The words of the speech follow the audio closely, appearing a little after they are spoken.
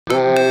You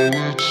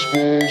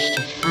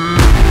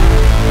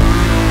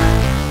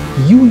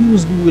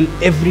use Google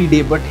every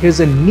day, but here's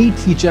a neat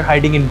feature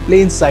hiding in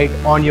plain sight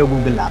on your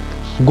Google app.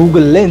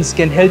 Google Lens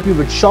can help you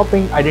with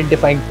shopping,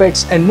 identifying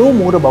pets, and know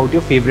more about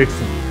your favorite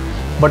food.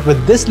 But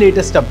with this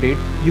latest update,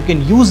 you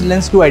can use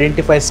Lens to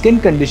identify skin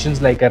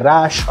conditions like a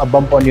rash, a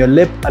bump on your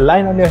lip, a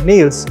line on your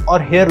nails, or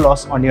hair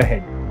loss on your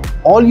head.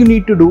 All you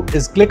need to do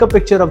is click a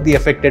picture of the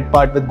affected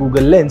part with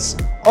Google Lens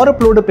or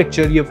upload a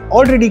picture you've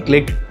already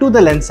clicked to the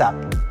Lens app.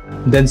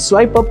 Then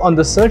swipe up on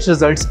the search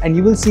results and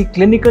you will see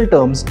clinical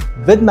terms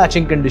with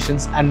matching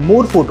conditions and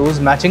more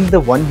photos matching the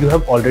one you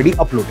have already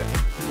uploaded.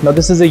 Now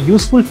this is a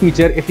useful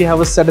feature if you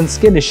have a sudden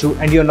skin issue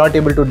and you're not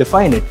able to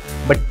define it,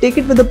 but take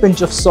it with a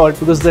pinch of salt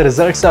because the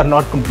results are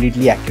not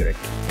completely accurate.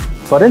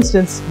 For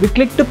instance, we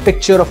clicked a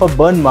picture of a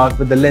burn mark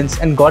with the Lens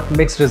and got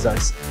mixed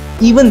results.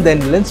 Even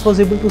then, Lens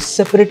was able to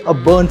separate a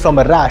burn from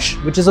a rash,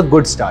 which is a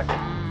good start.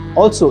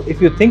 Also,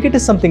 if you think it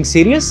is something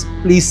serious,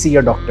 please see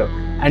your doctor.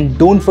 And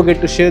don't forget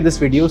to share this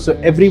video so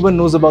everyone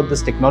knows about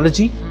this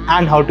technology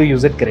and how to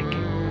use it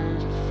correctly.